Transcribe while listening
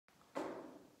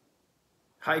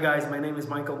Hi guys, my name is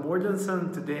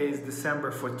Mordinson. Today is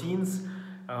December 14th,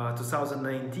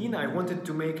 2019. I wanted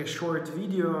to make a short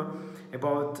video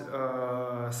about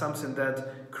something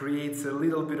that creates a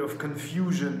little bit of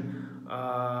confusion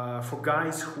for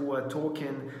guys who are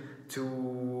talking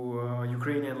to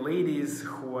Ukrainian ladies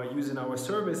who are using our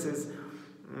services.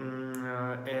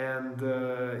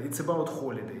 It's about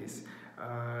holidays.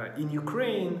 In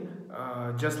Ukraine,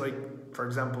 just like, for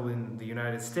example, in the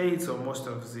United States or most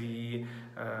of the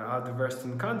other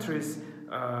Western countries,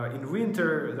 in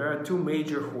winter there are two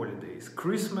major holidays: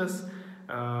 Christmas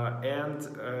and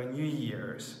New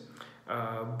Year's.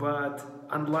 But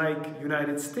unlike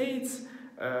United States,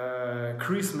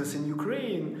 Christmas in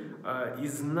Ukraine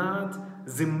is not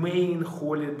the main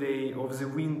holiday of the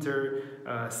winter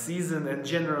season and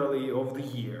generally of the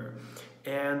year.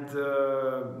 And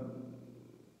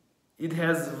it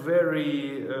has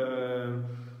very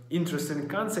interesting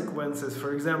consequences.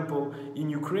 For example, in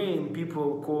Ukraine,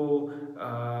 people call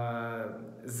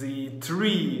the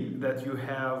tree that you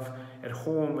have at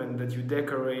home and that you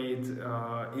decorate,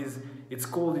 it's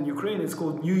called in Ukraine, it's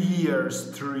called New Year's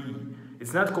tree.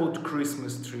 It's not called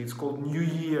Christmas tree, it's called New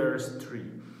Year's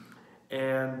tree.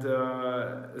 And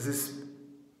this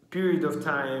period of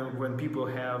time when people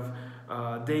have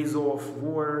days off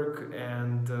work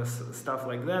and stuff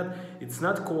like that, it's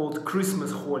not called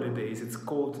Christmas holidays, it's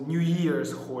called New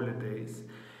Year's holidays.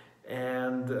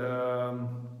 And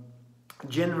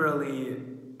generally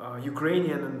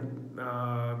Ukrainian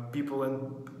people and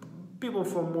people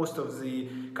from most of the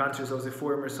countries of the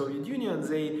former Soviet Union,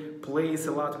 they place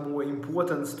a lot more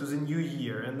importance to the new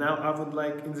year. And now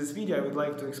in this video, I would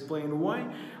like to explain why.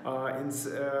 It's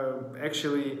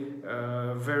actually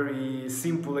a very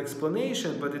simple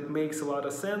explanation, but it makes a lot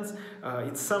of sense.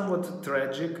 It's somewhat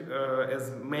tragic,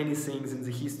 as many things in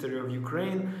the history of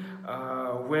Ukraine.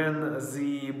 When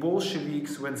the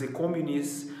Bolsheviks, when the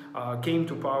communists came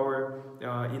to power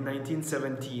in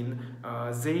 1917,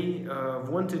 they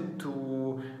wanted to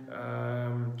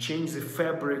change the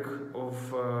fabric of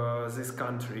this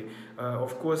country.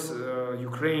 Of course,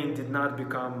 Ukraine did not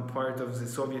become part of the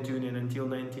Soviet Union until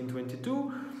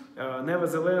 1922.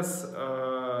 Nevertheless,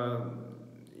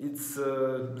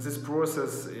 this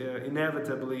process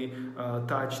inevitably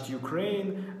touched Ukraine.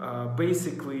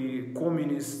 Basically,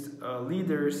 communist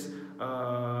leaders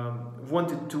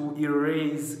wanted to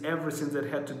erase everything that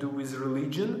had to do with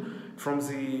religion from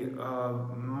the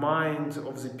mind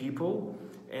of the people,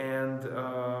 and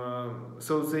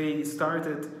so they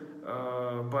started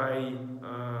by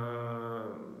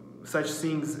such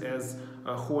things as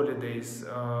holidays,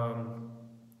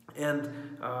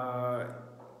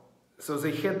 so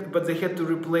they had to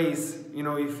replace,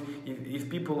 if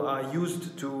people are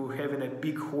used to having a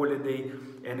big holiday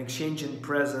and exchanging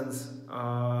presents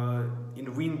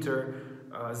in winter,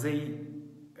 they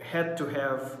had to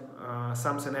have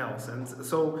something else. And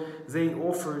so they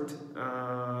offered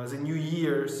the New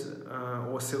Year's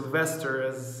or Sylvester,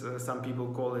 as some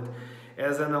people call it,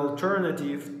 as an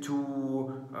alternative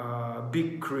to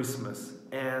big Christmas.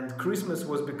 And Christmas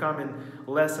was becoming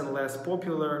less and less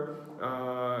popular,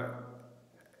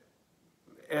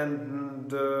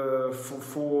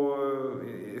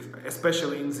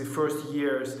 especially in the first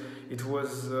years, it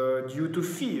was due to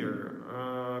fear,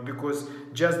 because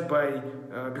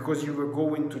because you were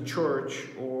going to church,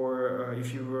 or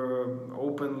if you were an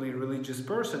openly religious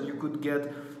person, you could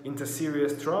get into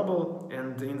serious trouble.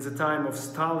 And in the time of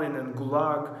Stalin and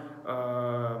Gulag,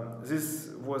 this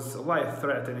was a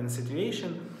life-threatening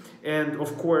situation. And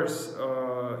of course,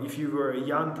 if you were a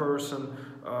young person,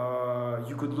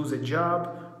 you could lose a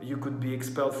job, you could be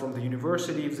expelled from the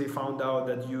university if they found out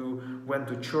that you went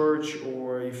to church,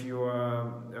 or if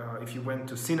you went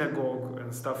to synagogue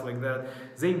and stuff like that.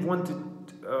 They wanted,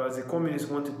 the communists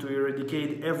wanted to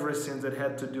eradicate everything that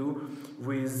had to do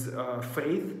with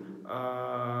faith,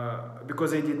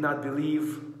 because they did not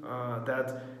believe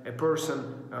that a person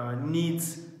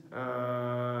needs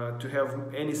to have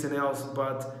anything else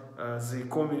but the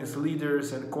communist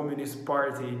leaders and communist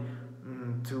party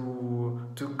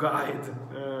to guide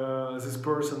this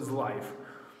person's life.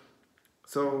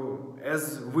 So,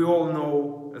 as we all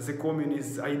know, the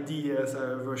communist ideas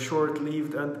were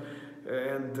short-lived, and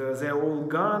they're all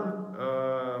gone.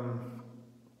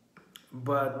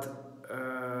 But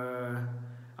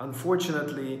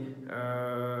unfortunately,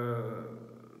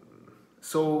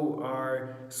 so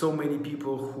are so many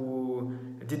people who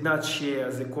did not share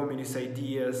the communist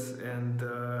ideas, and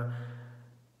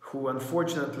who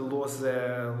unfortunately lost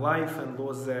their life and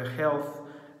lost their health.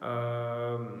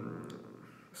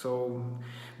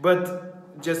 But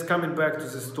just coming back to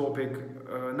this topic,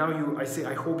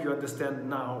 I hope you understand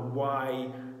now why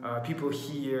people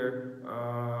here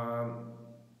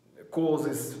call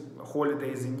these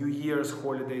holidays and New Year's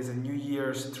holidays and New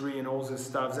Year's tree and all this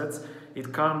stuff.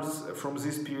 It comes from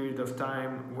this period of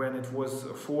time when it was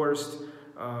forced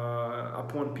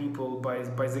upon people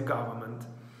by the government.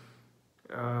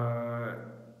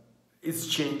 It's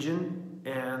changing,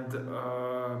 and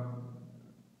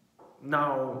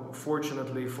now,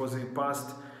 fortunately, for the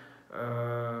past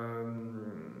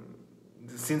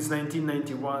since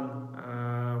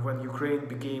 1991, when Ukraine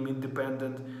became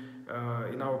independent,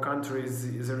 in our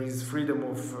countries there is freedom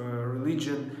of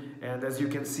religion, and as you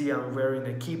can see, I'm wearing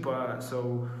a kippah,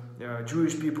 so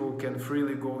Jewish people can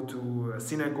freely go to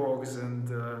synagogues,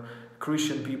 and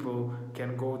Christian people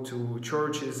can go to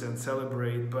churches and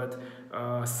celebrate. But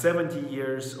 70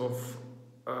 years of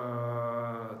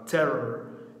terror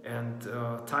and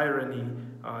tyranny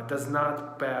does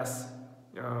not pass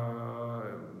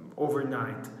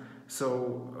overnight.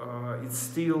 So it's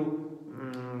still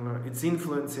it's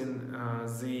influencing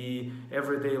the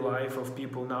everyday life of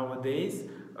people nowadays,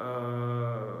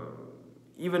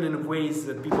 even in ways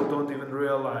that people don't even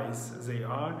realize they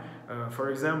are. For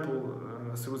example,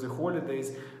 through the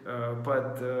holidays,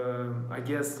 but I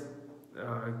guess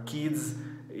kids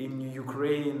in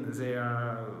Ukraine, they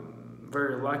are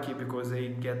very lucky because they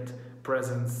get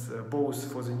presents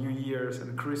both for the New Year's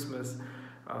and Christmas.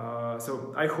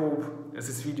 So I hope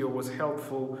this video was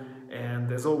helpful,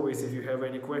 and as always, if you have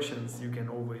any questions, you can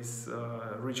always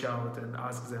reach out and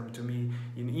ask them to me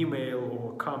in email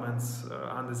or comments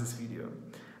under this video.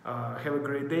 Have a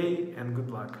great day and good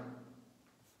luck.